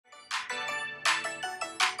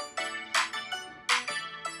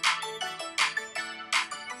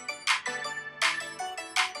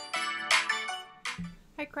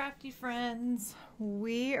crafty friends.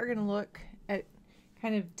 We are going to look at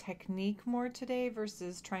kind of technique more today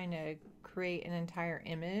versus trying to create an entire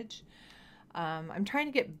image. I'm trying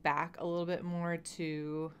to get back a little bit more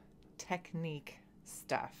to technique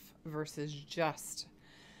stuff versus just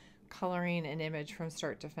coloring an image from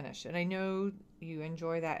start to finish. And I know you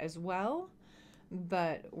enjoy that as well,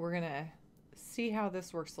 but we're going to see how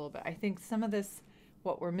this works a little bit. I think some of this,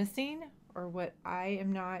 what we're missing, or what I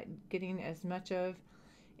am not getting as much of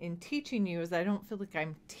in teaching you, is I don't feel like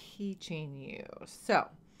I'm teaching you. So, a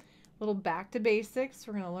little back to basics.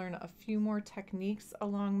 We're going to learn a few more techniques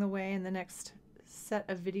along the way in the next set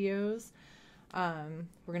of videos. We're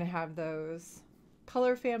going to have those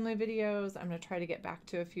color family videos. I'm going to try to get back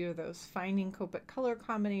to a few of those finding Copic color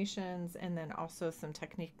combinations, and then also some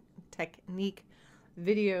technique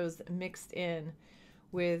videos mixed in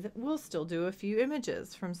with, we'll still do a few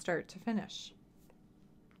images from start to finish.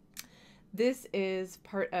 This is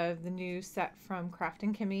part of the new set from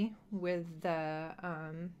Kraftin'Kimmie with the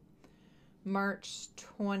March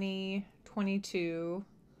 2022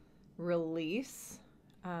 release,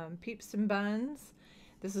 Peeps and Buns.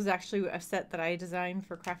 This is actually a set that I designed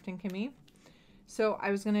for Kraftin'Kimmie. So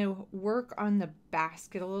I was going to work on the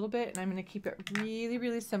basket a little bit, and I'm going to keep it really,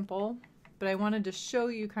 really simple, but I wanted to show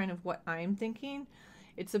you kind of what I'm thinking.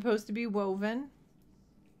 It's supposed to be woven,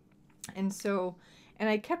 and so, and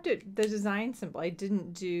I kept the design simple. I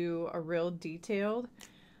didn't do a real detailed.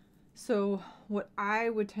 So what I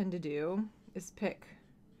would tend to do is pick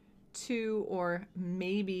 2 or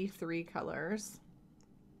maybe 3 colors,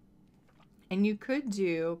 and you could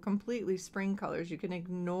do completely spring colors. You can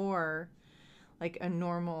ignore like a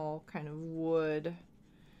normal kind of wood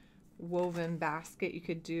woven basket. You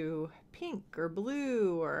could do pink or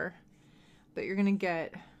blue, but you're going to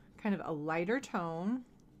get kind of a lighter tone,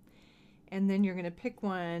 and then you're going to pick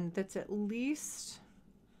one that's at least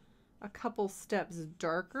a couple steps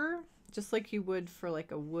darker, just like you would for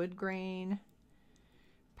like a wood grain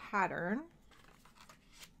pattern.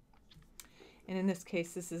 And in this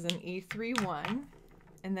case, this is an E31,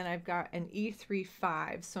 and then I've got an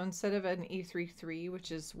E35. So instead of an E33,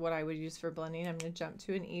 which is what I would use for blending, I'm going to jump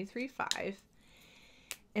to an E35.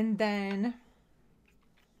 And then,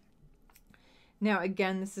 now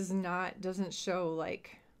again, this is not, doesn't show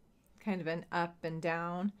like kind of an up and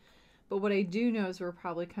down, but what I do know is we're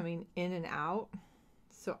probably coming in and out.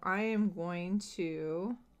 So I am going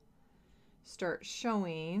to start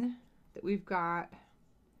showing that we've got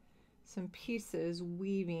some pieces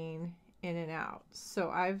weaving in and out. So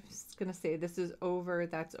I'm going to say this is over,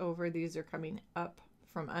 that's over, these are coming up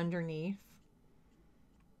from underneath.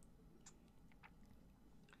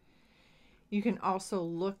 You can also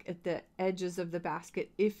look at the edges of the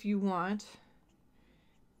basket if you want,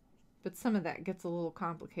 but some of that gets a little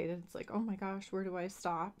complicated. It's like, oh my gosh, where do I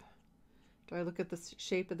stop? Do I look at the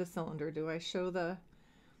shape of the cylinder? Do I show the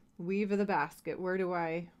weave of the basket? Where do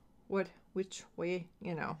I, which way,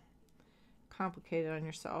 you know, complicated on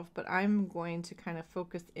yourself. But I'm going to kind of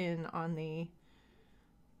focus in on the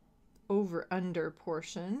over-under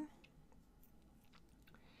portion.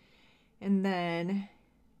 And then,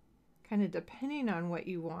 kind of depending on what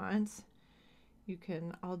you want, you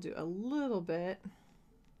can, I'll do a little bit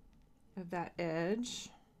of that edge.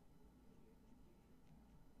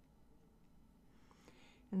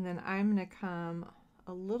 And then I'm going to come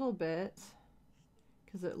a little bit,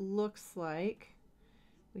 because it looks like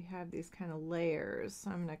we have these kind of layers.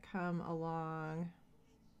 So I'm going to come along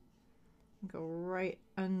and go right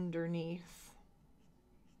underneath.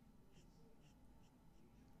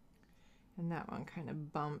 And that one kind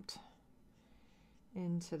of bumped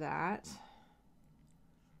into that.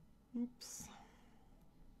 Oops.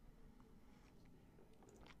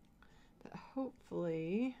 But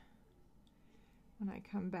hopefully when I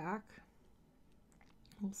come back,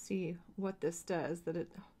 we'll see what this does, that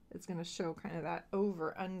it's going to show kind of that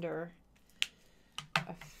over under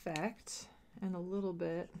effect, and a little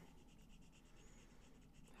bit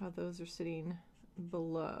how those are sitting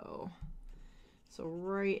below. So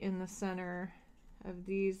right in the center of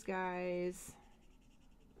these guys,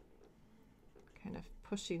 kind of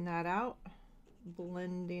pushing that out,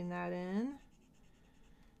 blending that in.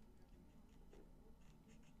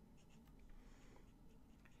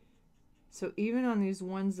 So even on these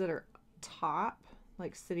ones that are top,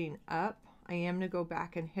 like sitting up, I am going to go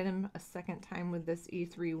back and hit them a second time with this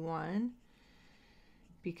E31,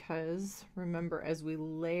 because remember, as we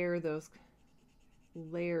layer those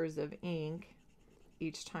layers of ink,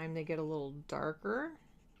 each time they get a little darker.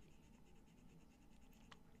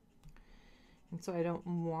 And so I don't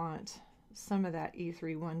want some of that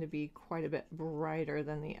E31 to be quite a bit brighter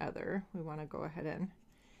than the other. We want to go ahead and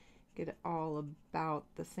get it all about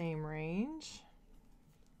the same range.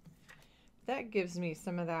 That gives me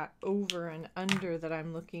some of that over and under that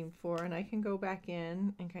I'm looking for, and I can go back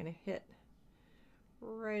in and kind of hit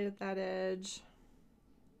right at that edge.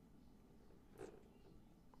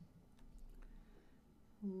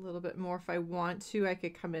 A little bit more if I want to. I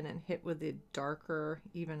could come in and hit with a darker,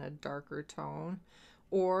 even a darker tone,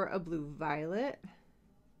 or a blue violet.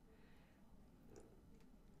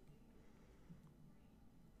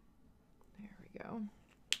 There we go.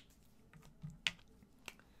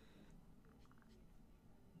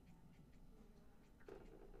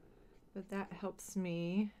 But that helps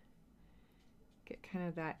me get kind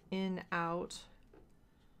of that in-out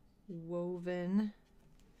woven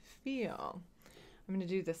feel. I'm going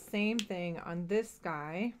to do the same thing on this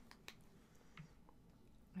guy.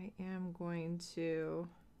 I am going to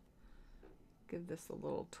give this a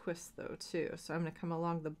little twist though too. So I'm going to come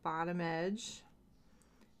along the bottom edge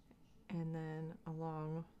and then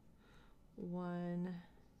along one,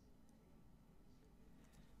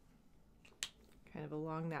 kind of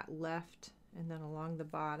along that left and then along the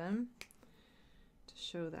bottom to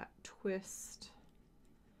show that twist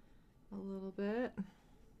a little bit.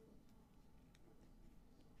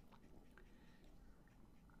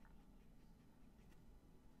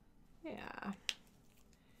 Yeah,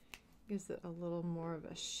 gives it a little more of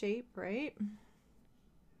a shape, right?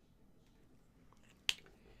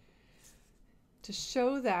 To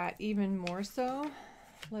show that even more so,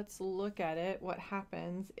 let's look at it. What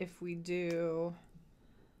happens if we do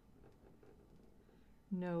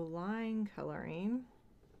no line coloring?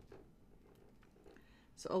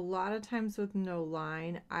 So a lot of times with no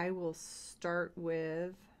line, I will start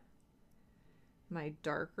with my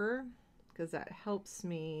darker because that helps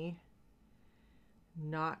me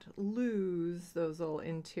not lose those little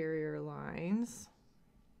interior lines.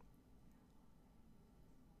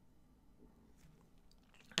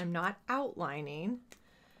 I'm not outlining,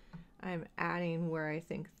 I'm adding where I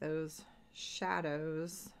think those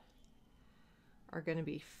shadows are going to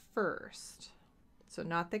be first. So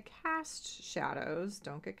not the cast shadows,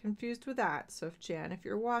 don't get confused with that. So if Jan, if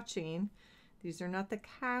you're watching, these are not the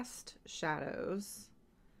cast shadows.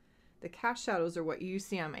 The cast shadows are what you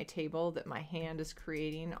see on my table that my hand is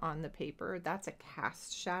creating on the paper. That's a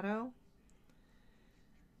cast shadow.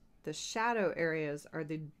 The shadow areas are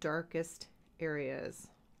the darkest areas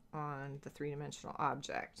on the three-dimensional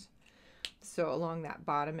object. So along that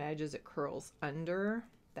bottom edge as it curls under,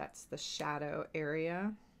 that's the shadow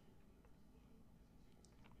area.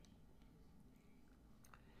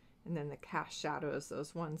 And then the cast shadows,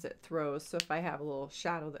 those ones it throws. So if I have a little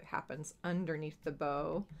shadow that happens underneath the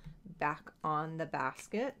bow, back on the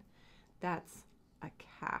basket, that's a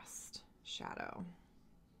cast shadow.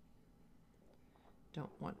 Don't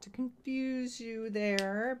want to confuse you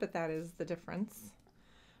there, but that is the difference.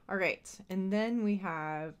 All right, and then we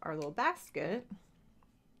have our little basket.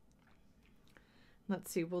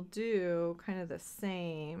 Let's see, we'll do kind of the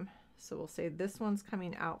same. So we'll say this one's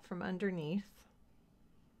coming out from underneath.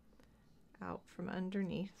 Out from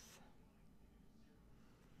underneath.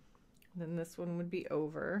 Then this one would be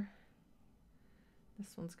over.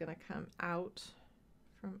 This one's going to come out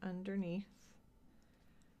from underneath.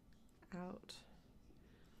 Out.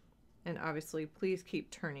 And obviously, please keep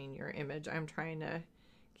turning your image. I'm trying to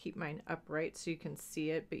keep mine upright so you can see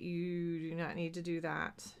it, but you do not need to do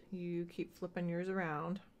that. You keep flipping yours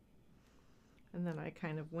around. And then I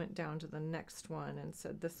kind of went down to the next one and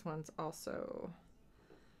said this one's also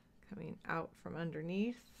coming out from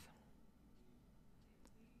underneath.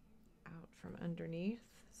 Out from underneath.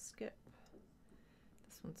 Skip.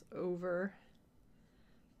 This one's over.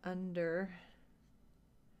 Under.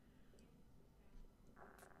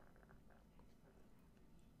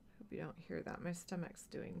 Hope you don't hear that. My stomach's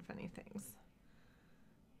doing funny things.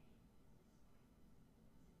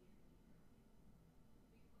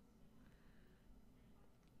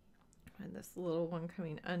 And this little one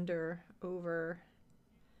coming under, over,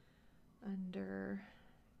 under.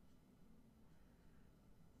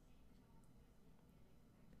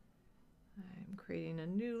 I'm creating a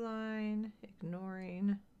new line,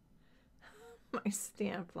 ignoring my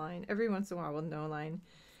stamp line. Every once in a while with no line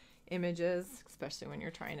images, especially when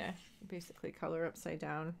you're trying to basically color upside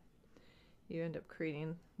down, you end up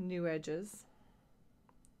creating new edges.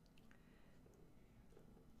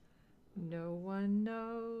 No one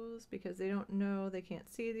knows because they don't know, they can't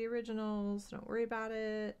see the originals. Don't worry about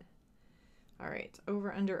it. All right,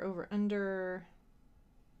 over, under,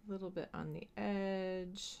 a little bit on the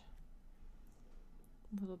edge,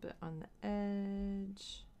 a little bit on the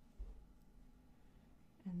edge,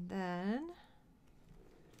 and then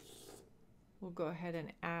we'll go ahead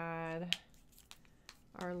and add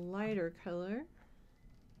our lighter color.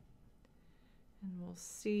 And we'll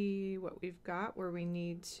see what we've got where we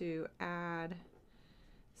need to add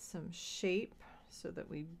some shape so that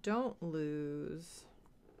we don't lose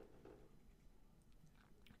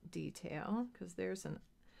detail, because there's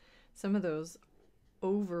some of those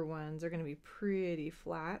over ones are going to be pretty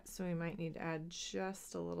flat, so we might need to add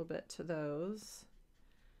just a little bit to those,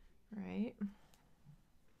 right?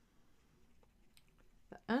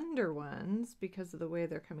 The under ones, because of the way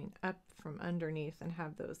they're coming up from underneath and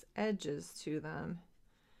have those edges to them,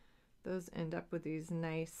 those end up with these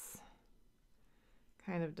nice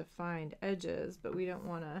kind of defined edges, but we don't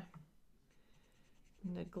want to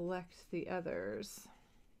neglect the others.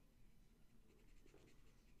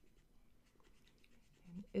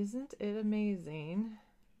 And isn't it amazing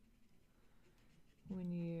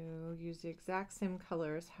when you use the exact same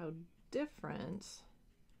colors how different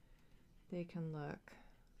they can look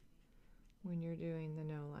when you're doing the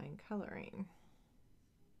no line coloring?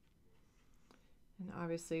 And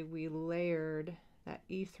obviously we layered that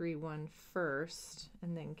E3 one first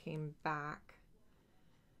and then came back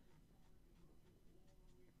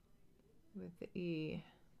with the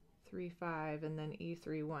E3-5 and then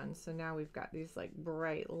E3-1. So now we've got these like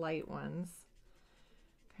bright light ones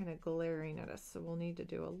kind of glaring at us. So we'll need to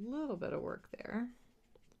do a little bit of work there.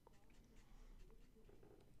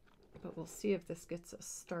 But we'll see if this gets us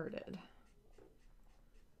started.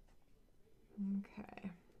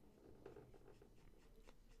 Okay.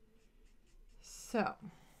 So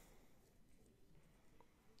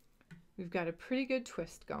we've got a pretty good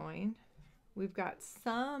twist going. We've got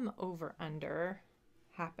some over under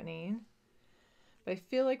happening, but I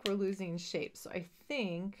feel like we're losing shape. So I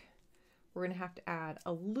think we're going to have to add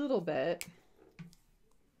a little bit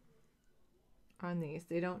on these.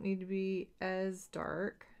 They don't need to be as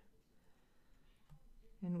dark,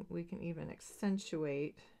 and we can even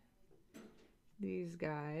accentuate these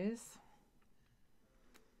guys,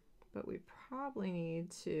 but we probably need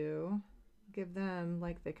to give them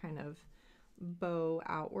like the kind of bow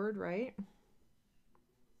outward, right?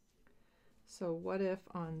 So what if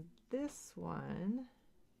on this one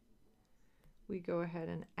we go ahead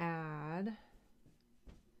and add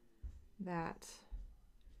that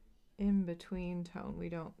in between tone? We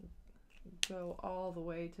don't go all the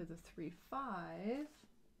way to the 3-5.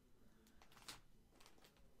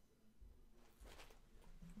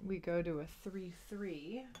 We go to a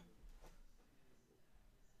 3-3.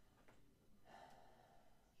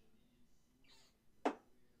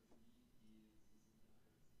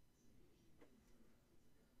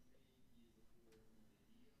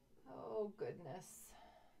 Oh goodness.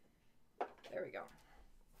 There we go.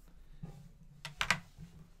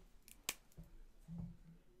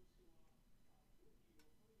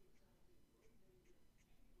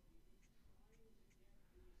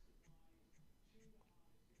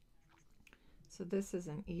 So this is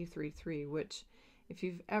an E3-3, which if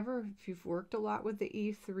you've worked a lot with the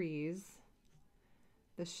E3s,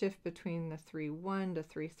 the shift between the 3-1 to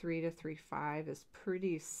 3-3 to 3-5 is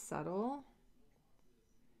pretty subtle.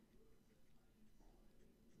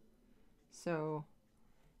 So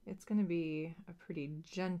it's going to be a pretty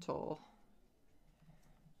gentle,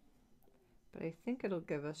 but I think it'll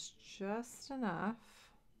give us just enough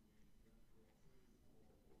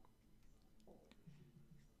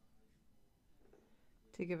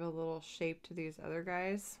to give a little shape to these other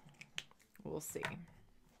guys. We'll see.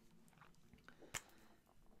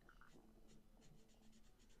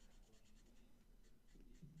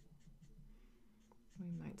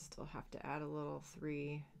 We might still have to add a little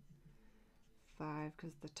 3-5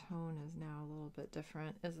 because the tone is now a little bit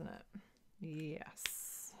different, isn't it?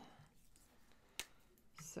 Yes.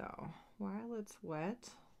 So while it's wet,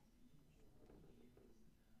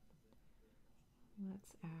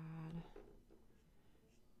 let's add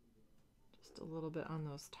just a little bit on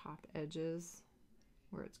those top edges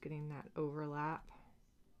where it's getting that overlap.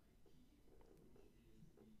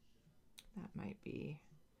 That might be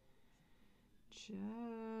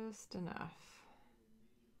just enough.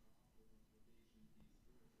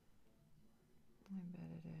 I bet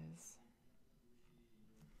it is.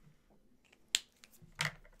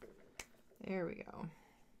 There we go.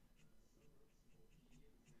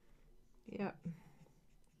 Yep.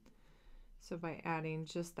 So by adding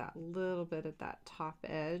just that little bit at that top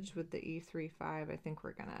edge with the E3-5, I think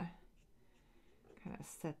we're gonna kind of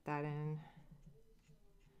set that in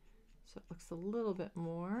so it looks a little bit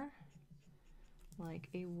more like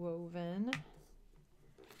a woven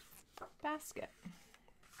basket.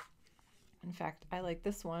 In fact, I like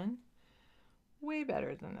this one way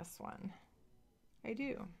better than this one. I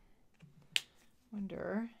do.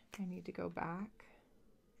 Wonder if I need to go back.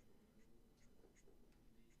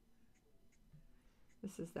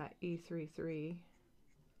 This is that E33.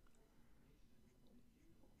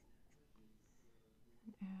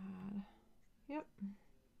 Add, yep.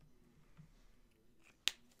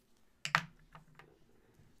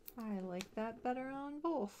 I like that better on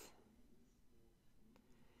both.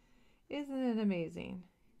 Isn't it amazing?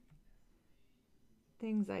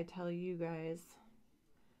 Things I tell you guys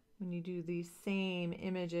when you do these same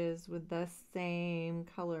images with the same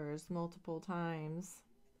colors multiple times.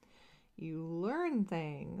 You learn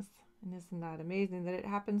things. And isn't that amazing that it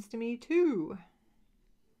happens to me too?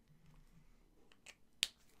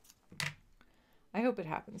 I hope it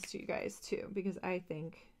happens to you guys too, because I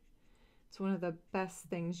think it's one of the best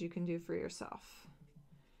things you can do for yourself.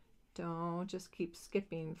 Don't just keep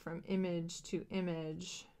skipping from image to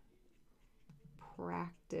image.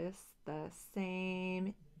 Practice the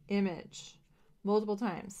same image multiple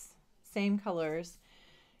times, same colors.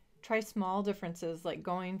 Try small differences like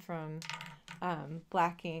going from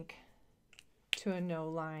black ink to a no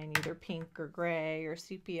line, either pink or gray or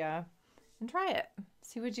sepia, and try it.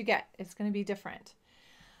 See what you get. It's going to be different.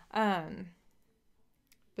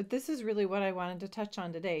 But this is really what I wanted to touch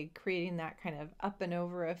on today, creating that kind of up and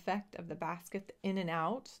over effect of the basket, the in and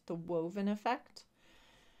out, the woven effect.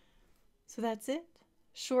 So that's it.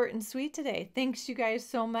 Short and sweet today. Thanks you guys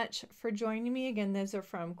so much for joining me. Again, those are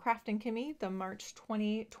from Kraftin'Kimmie, the March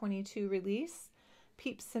 2022 release,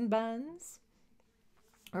 Peeps and Buns,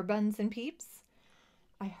 or Buns and Peeps.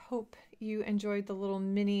 I hope you enjoyed the little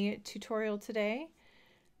mini tutorial today.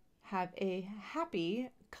 Have a happy,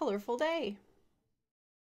 colorful day.